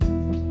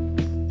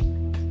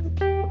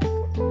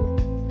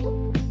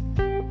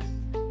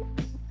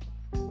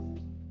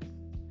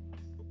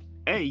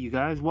Hey, you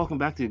guys, welcome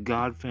back to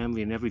God,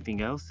 Family, and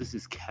Everything Else. This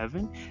is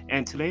Kevin,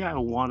 and today I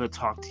want to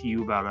talk to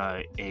you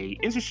about a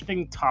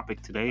interesting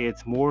topic today.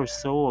 It's more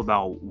so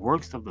about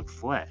works of the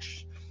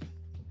flesh.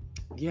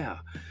 Yeah,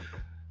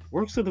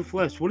 works of the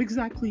flesh. What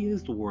exactly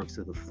is the works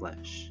of the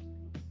flesh?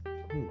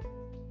 Hmm.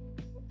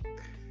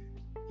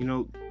 You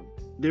know,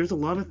 there's a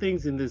lot of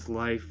things in this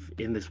life,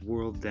 in this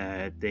world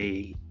that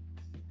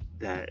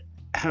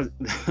have,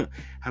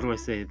 how do I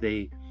say it?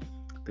 They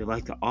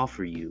like to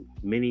offer you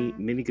many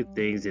good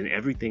things, and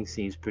everything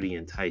seems pretty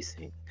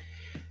enticing.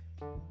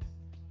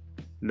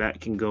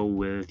 That can go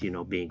with,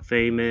 being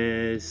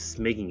famous,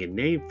 making a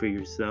name for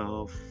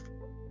yourself,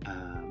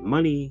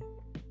 money,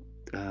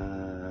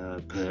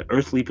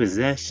 earthly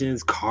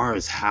possessions,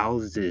 cars,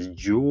 houses,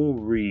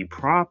 jewelry,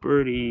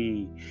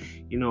 property,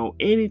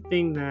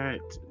 anything that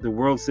the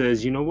world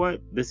says, you know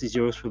what, this is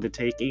yours for the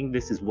taking.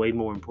 This is way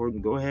more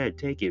important. Go ahead,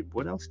 take it.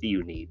 What else do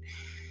you need?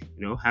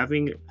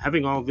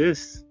 Having all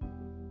this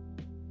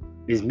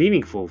is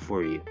meaningful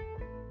for you.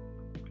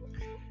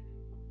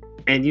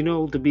 And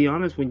to be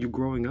honest, when you're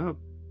growing up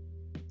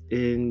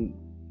and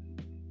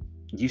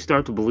you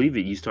start to believe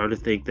it, you start to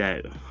think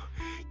that,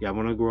 yeah, I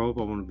want to grow up,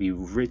 I want to be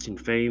rich and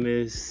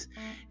famous.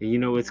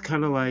 And it's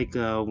kind of like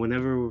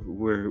whenever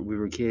we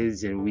were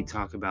kids and we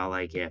talk about,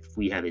 like, if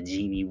we had a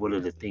genie, what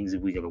are the things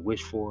that we're going to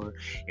wish for?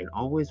 And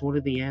always one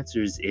of the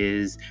answers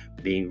is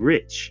being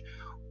rich,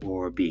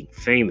 or being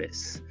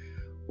famous,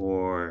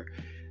 or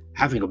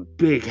having a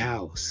big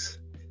house.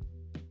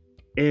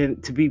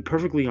 And to be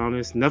perfectly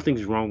honest,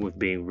 nothing's wrong with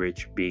being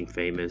rich, being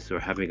famous, or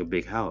having a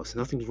big house.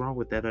 Nothing's wrong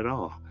with that at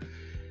all.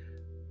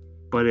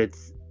 But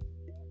it's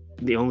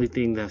the only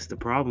thing that's the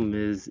problem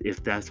is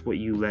if that's what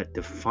you let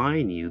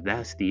define you,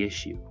 that's the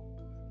issue.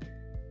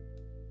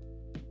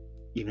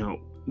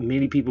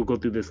 Many people go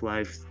through this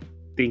life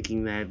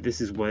thinking that this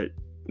is what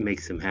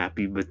makes them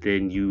happy, but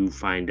then you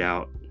find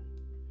out,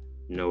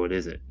 no, it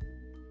isn't.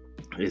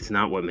 It's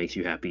not what makes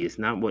you happy. It's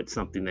not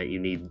something that you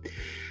need.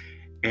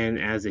 And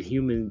as a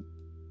human,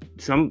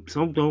 some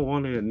don't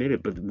want to admit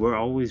it, but we're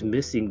always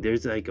missing.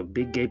 There's like a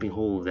big gaping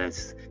hole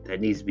that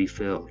needs to be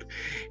filled.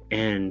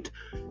 And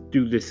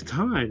through this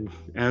time,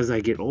 as I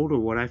get older,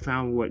 what I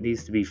found, what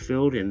needs to be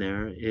filled in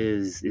there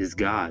is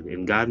God.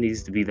 And God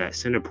needs to be that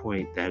center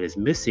point that is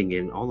missing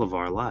in all of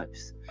our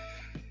lives.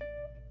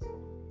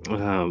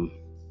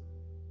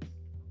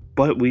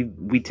 But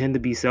we tend to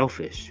be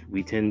selfish.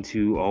 We tend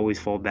to always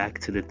fall back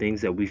to the things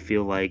that we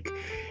feel like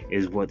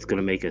is what's going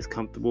to make us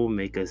comfortable,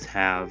 make us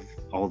have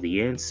all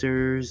the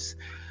answers,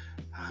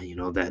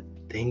 that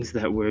things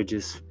that we're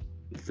just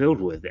filled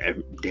with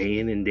day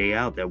in and day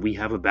out, that we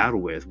have a battle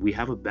with. We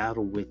have a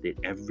battle with it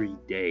every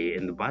day,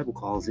 and the Bible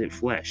calls it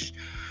flesh,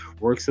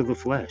 works of the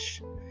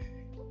flesh.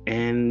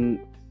 And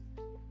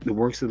the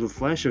works of the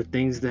flesh are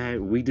things that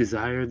we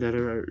desire that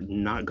are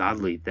not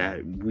godly,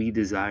 that we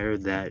desire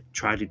that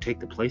try to take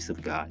the place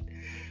of God.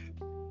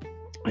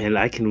 And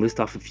I can list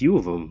off a few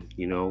of them,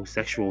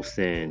 sexual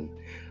sin,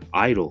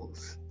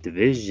 idols,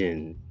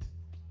 division,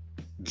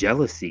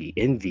 jealousy,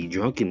 envy,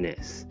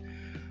 drunkenness.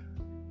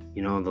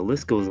 The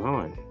list goes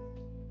on.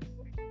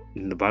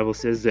 And the Bible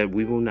says that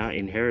we will not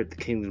inherit the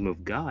kingdom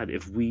of God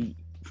if we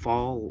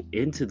fall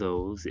into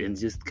those and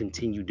just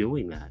continue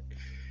doing that,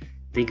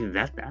 thinking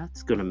that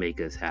that's going to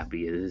make us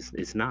happy.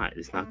 It's not.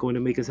 It's not going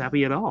to make us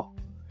happy at all.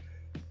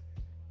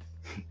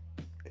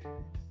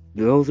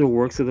 Those are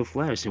works of the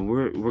flesh, and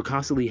we're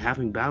constantly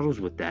having battles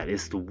with that.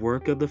 It's the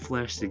work of the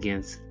flesh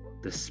against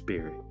the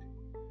spirit.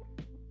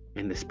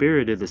 And the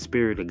spirit is the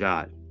spirit of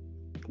God.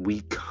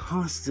 We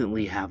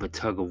constantly have a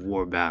tug of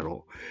war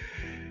battle.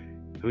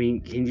 I mean,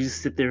 can you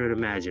just sit there and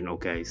imagine,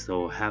 okay,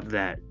 so have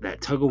that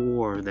tug of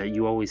war that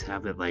you always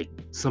have at like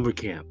summer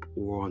camp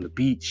or on the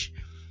beach,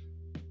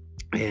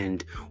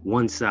 and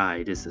one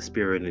side is the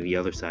spirit and the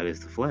other side is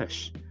the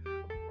flesh.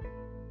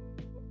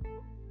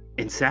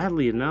 And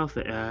sadly enough,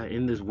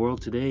 in this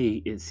world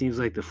today, it seems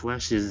like the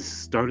flesh is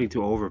starting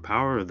to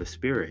overpower the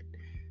spirit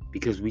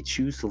because we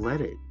choose to let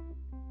it.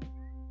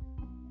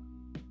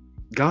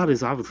 God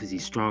is obviously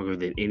stronger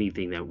than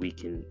anything that we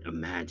can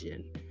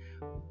imagine,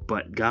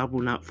 but God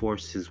will not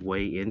force his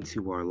way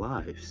into our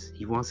lives.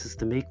 He wants us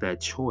to make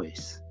that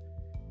choice.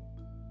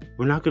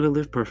 We're not going to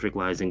live perfect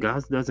lives, and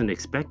God doesn't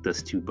expect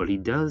us to, but he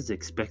does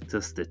expect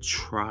us to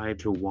try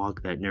to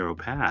walk that narrow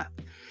path.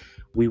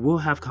 We will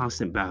have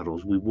constant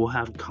battles. We will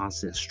have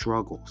constant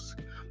struggles,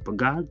 but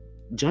God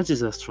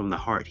judges us from the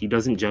heart. He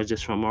doesn't judge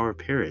us from our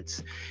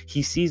appearance.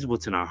 He sees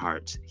what's in our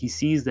hearts. He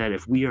sees that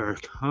if we are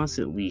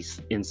constantly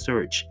in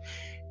search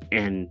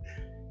and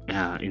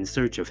in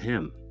search of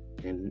him,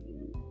 and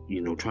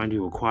trying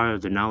to acquire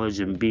the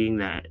knowledge and being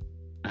that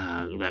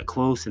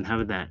close and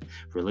having that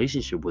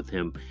relationship with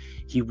him,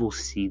 he will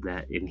see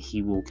that, and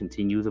he will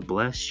continue to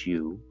bless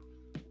you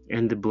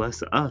and to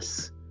bless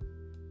us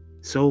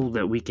so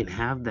that we can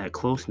have that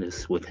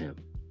closeness with him.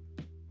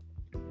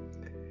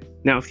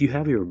 Now, if you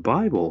have your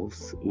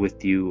Bibles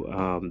with you,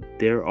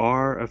 there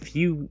are a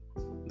few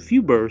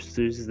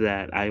verses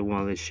that I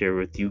want to share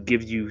with you,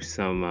 give you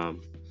some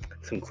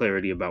some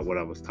clarity about what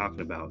I was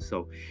talking about.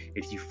 So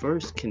if you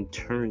first can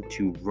turn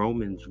to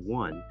Romans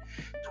 1,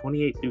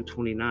 28 through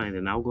 29,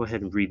 and I'll go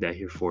ahead and read that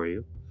here for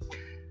you.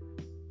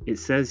 It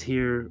says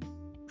here,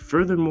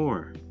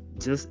 furthermore,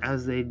 just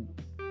as they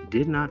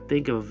did not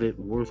think of it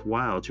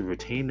worthwhile to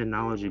retain the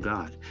knowledge of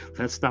God.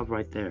 Let's stop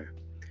right there.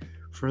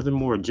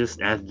 Furthermore,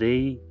 just as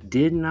they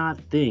did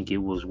not think it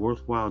was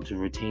worthwhile to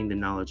retain the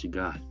knowledge of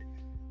God.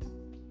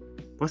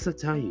 What's that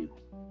tell you?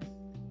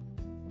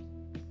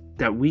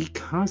 That we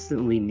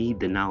constantly need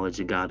the knowledge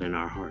of God in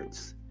our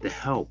hearts to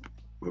help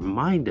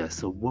remind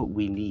us of what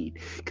we need.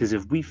 Because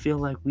if we feel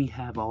like we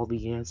have all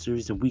the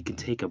answers and we can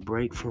take a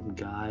break from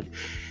God,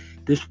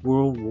 this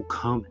world will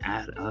come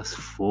at us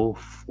full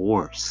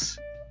force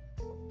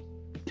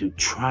to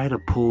try to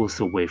pull us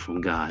away from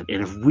God.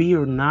 And if we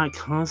are not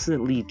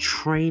constantly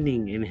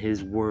training in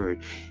His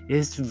Word,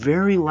 it's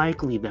very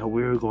likely that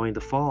we're going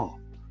to fall.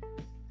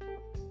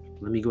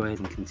 Let me go ahead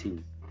and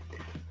continue.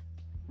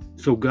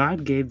 So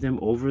God gave them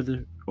over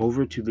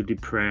to the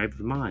depraved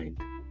mind,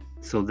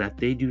 so that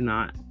they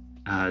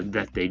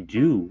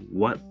do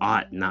what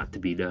ought not to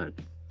be done.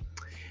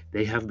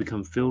 They have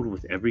become filled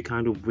with every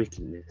kind of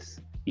wickedness,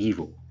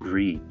 evil,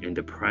 greed, and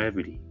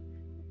depravity.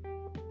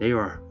 They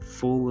are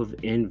full of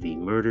envy,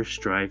 murder,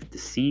 strife,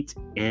 deceit,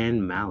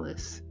 and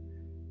malice.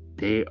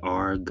 They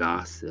are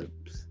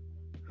gossips.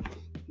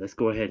 Let's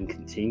go ahead and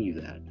continue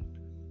that.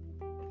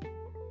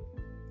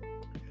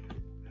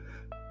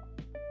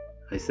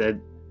 I said,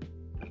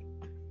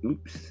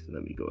 oops,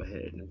 let me go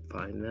ahead and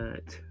find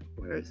that.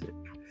 Where is it?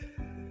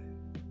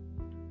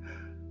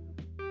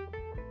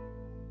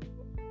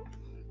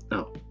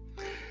 Oh,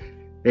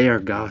 they are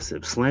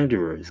gossips,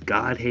 slanderers,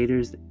 God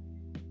haters,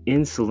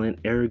 insolent,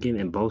 arrogant,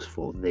 and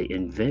boastful. They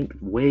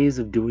invent ways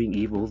of doing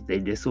evil. They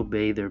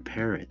disobey their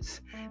parents.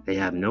 They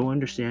have no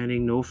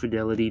understanding, no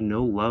fidelity,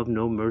 no love,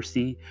 no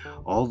mercy.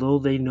 Although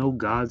they know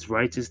God's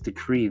righteous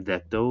decree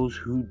that those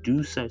who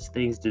do such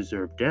things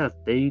deserve death,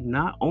 they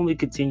not only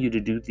continue to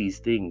do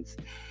these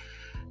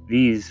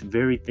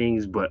very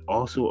things, but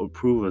also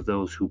approve of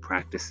those who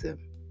practice them.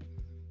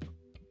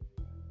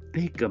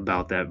 Think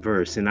about that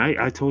verse. And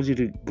I told you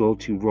to go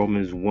to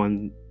Romans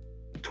 1,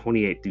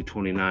 28 through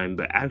 29,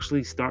 but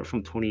actually start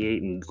from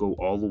 28 and go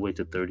all the way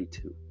to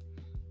 32.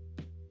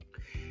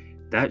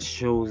 That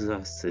shows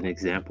us an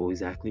example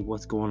exactly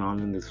what's going on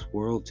in this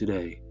world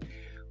today.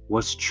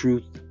 What's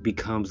truth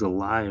becomes a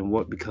lie, and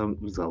what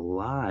becomes a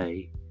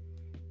lie,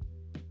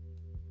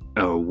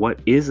 or what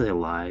is a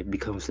lie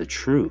becomes the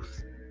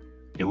truth.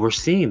 And we're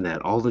seeing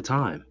that all the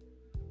time.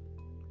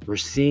 We're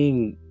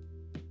seeing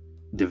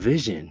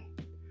division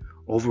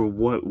over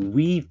what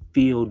we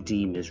feel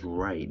deem is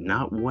right,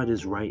 not what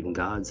is right in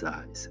God's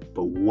eyes,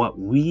 but what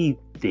we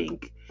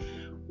think,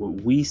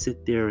 what we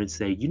sit there and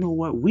say, you know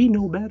what, we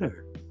know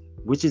better,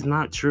 which is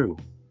not true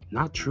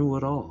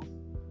at all.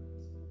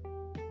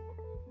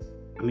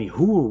 I mean,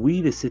 who are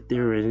we to sit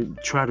there and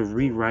try to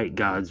rewrite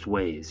God's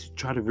ways,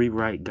 try to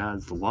rewrite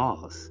God's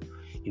laws?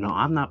 You know,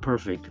 I'm not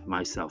perfect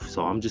myself,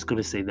 so I'm just going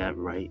to say that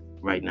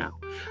right now.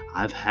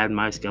 I've had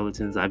my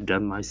skeletons, I've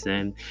done my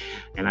sin,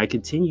 and I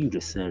continue to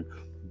sin.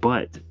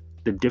 But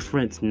the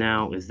difference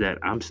now is that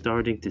I'm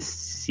starting to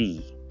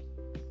see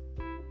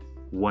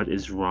what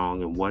is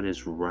wrong and what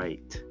is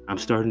right. I'm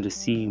starting to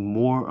see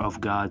more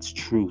of God's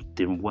truth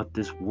than what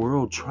this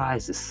world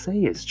tries to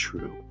say is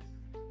true.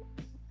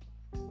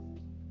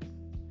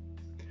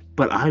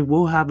 But I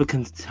will have a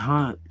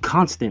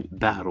constant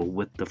battle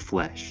with the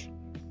flesh.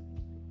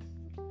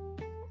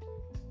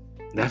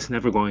 That's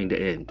never going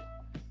to end.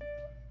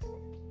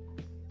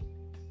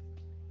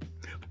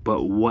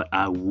 But what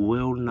I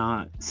will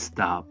not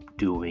stop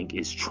doing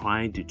is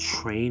trying to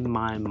train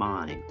my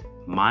mind,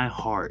 my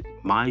heart,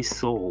 my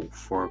soul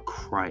for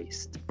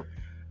Christ.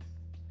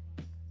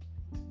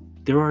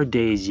 There are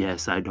days,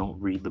 yes, I don't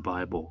read the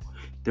Bible.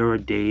 There are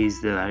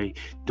days that I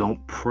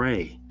don't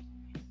pray.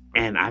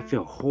 And I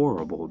feel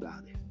horrible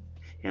about it.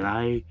 And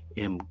I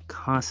am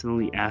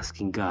constantly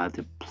asking God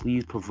to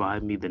please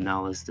provide me the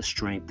knowledge, the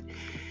strength,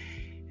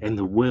 and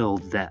the will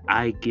that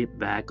I get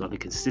back on a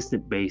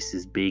consistent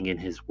basis being in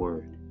His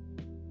Word.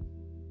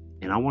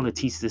 And I want to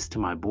teach this to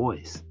my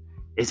boys.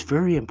 It's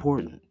very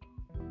important,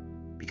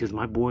 because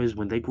my boys,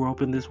 when they grow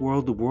up in this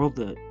world, the world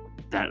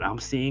that I'm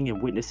seeing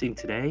and witnessing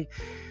today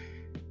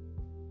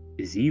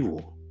is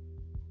evil.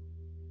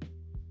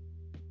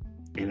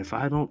 And if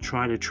I don't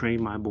try to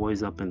train my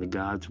boys up in the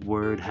God's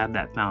Word, have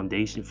that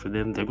foundation for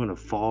them, they're going to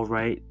fall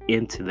right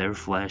into their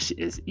flesh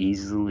as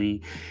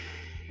easily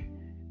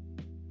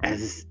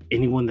as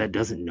anyone that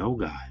doesn't know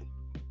God.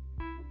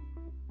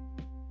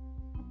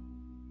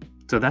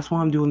 So that's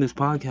why I'm doing this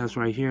podcast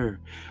right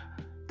here,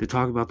 to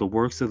talk about the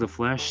works of the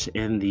flesh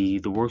and the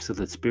works of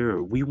the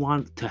Spirit. We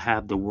want to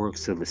have the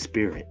works of the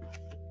Spirit.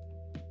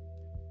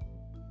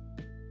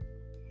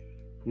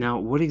 Now,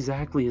 what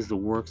exactly is the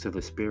works of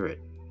the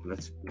Spirit?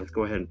 Let's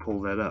go ahead and pull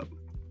that up.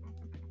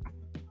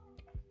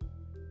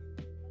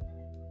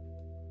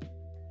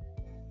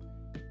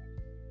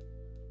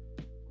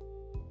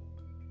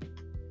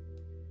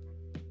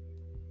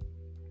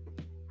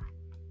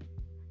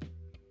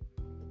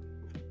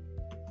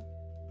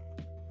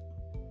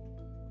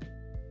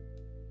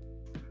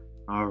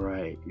 All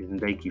right, and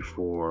thank you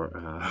for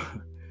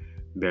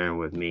bearing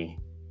with me.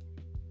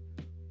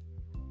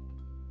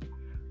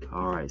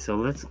 All right, so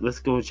let's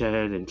go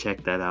ahead and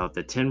check that out.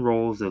 The 10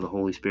 roles of the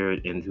Holy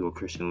Spirit into a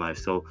Christian life.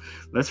 So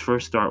let's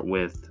first start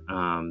with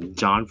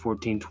John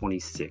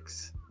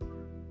 14:26.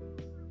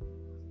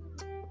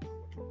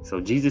 So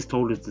Jesus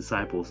told his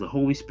disciples, "The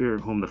Holy Spirit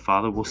whom the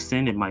Father will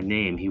send in my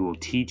name, he will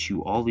teach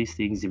you all these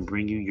things and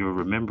bring you your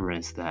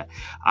remembrance that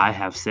I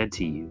have said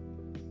to you."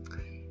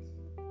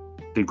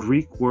 The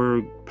Greek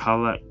word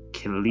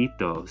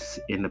parakletos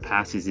in the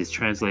passage is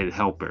translated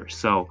helper.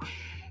 So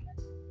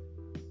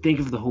think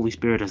of the Holy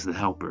Spirit as the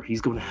helper.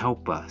 He's going to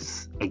help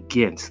us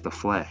against the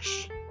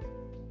flesh.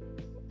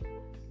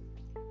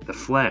 The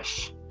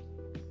flesh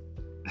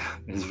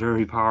is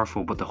very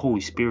powerful, but the Holy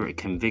Spirit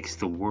convicts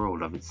the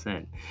world of its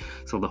sin.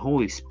 So the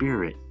Holy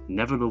Spirit,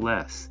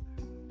 nevertheless,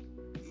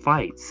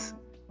 fights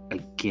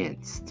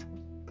against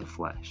the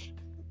flesh.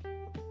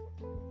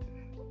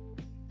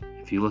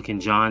 If you look in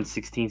John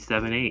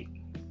 16:7-8,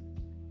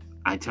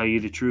 I tell you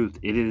the truth,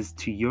 it is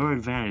to your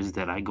advantage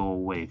that I go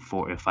away.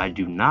 For if I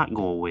do not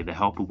go away, the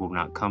helper will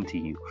not come to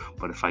you.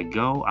 But if I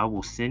go, I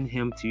will send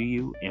him to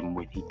you. And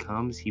when he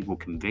comes, he will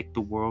convict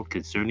the world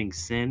concerning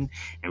sin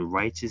and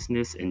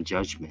righteousness and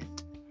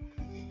judgment.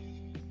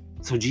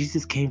 So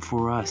Jesus came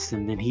for us,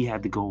 and then he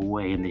had to go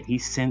away. And then he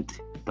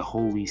sent the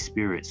Holy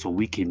Spirit so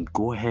we can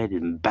go ahead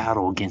and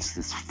battle against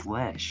this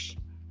flesh.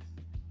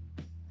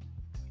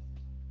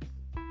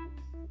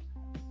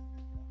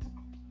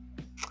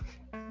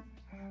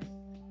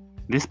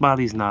 This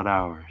body is not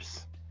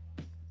ours.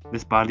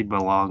 This body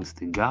belongs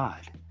to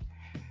God.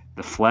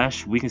 The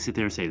flesh, we can sit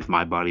there and say, it's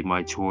my body,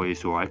 my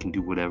choice, or I can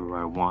do whatever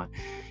I want.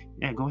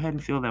 Yeah, go ahead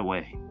and feel that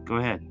way. Go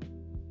ahead.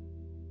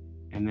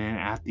 And then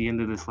at the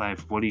end of this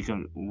life, what are you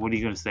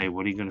gonna say?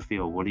 What are you gonna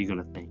feel? What are you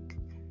gonna think?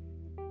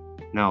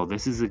 No,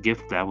 this is a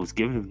gift that was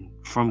given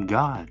from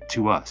God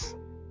to us.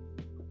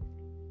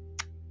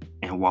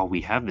 And while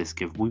we have this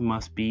gift, we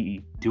must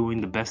be doing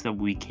the best that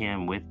we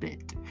can with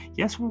it.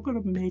 Yes, we're going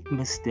to make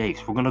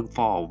mistakes. We're going to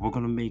fall. We're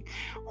going to make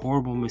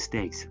horrible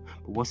mistakes.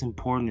 But what's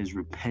important is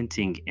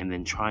repenting and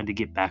then trying to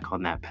get back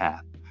on that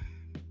path.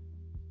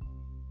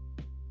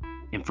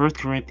 In 1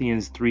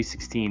 Corinthians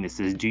 3:16, it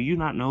says, "Do you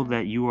not know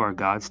that you are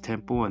God's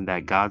temple and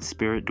that God's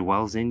Spirit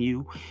dwells in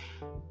you?"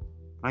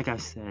 Like I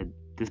said,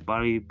 this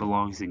body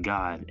belongs to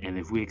God. And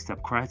if we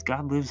accept Christ,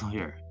 God lives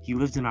here. He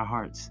lives in our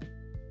hearts.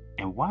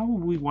 And why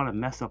would we want to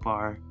mess up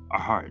our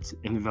hearts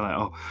and be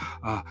like,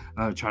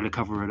 try to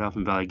cover it up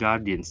and be like,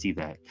 God didn't see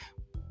that?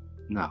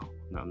 No.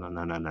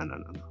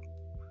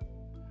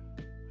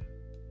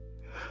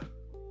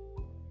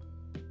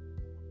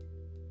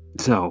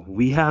 So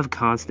we have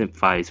constant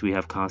fights, we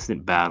have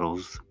constant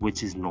battles,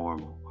 which is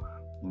normal.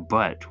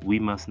 But we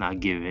must not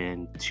give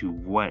in to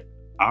what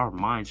our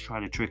minds try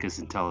to trick us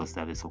and tell us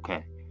that it's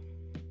okay.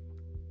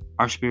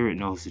 Our spirit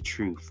knows the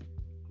truth.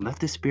 Let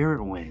the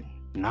spirit win,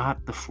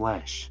 not the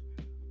flesh.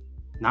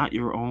 Not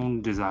your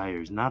own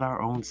desires, not our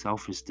own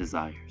selfish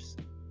desires.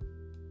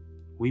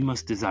 We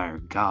must desire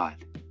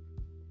God.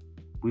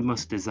 We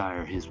must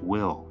desire His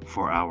will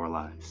for our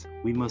lives.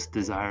 We must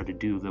desire to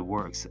do the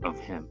works of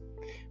Him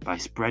by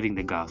spreading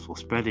the gospel,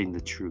 spreading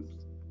the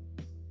truth.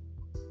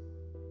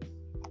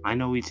 I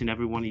know each and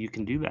every one of you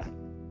can do that.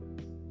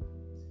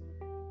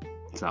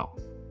 So,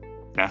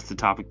 that's the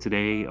topic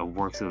today of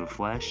works of the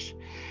flesh.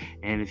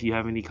 And if you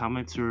have any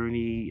comments or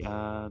any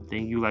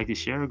thing you'd like to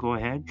share, go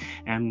ahead.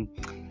 And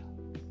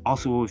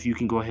also, if you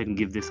can go ahead and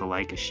give this a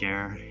like, a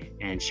share,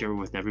 and share it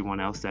with everyone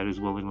else that is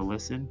willing to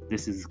listen.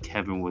 This is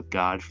Kevin with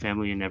God,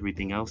 family, and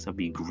everything else. That'd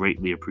be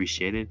greatly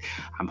appreciated.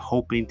 I'm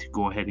hoping to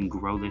go ahead and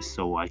grow this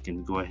so I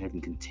can go ahead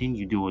and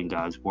continue doing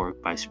God's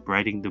work by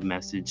spreading the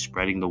message,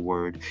 spreading the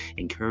word,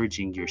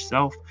 encouraging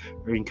yourself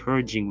or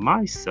encouraging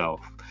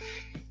myself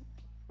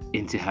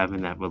into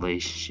having that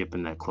relationship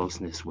and that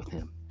closeness with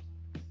Him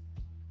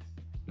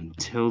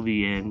until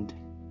the end,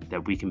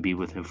 that we can be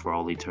with Him for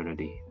all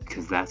eternity,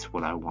 because that's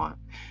what I want,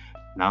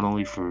 not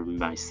only for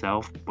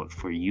myself but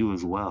for you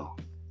as well.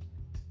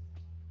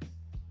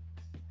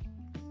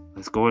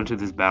 Let's go into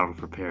this battle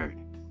prepared.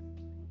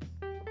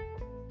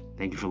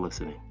 Thank you for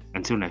listening.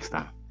 Until next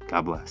time,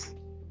 God bless.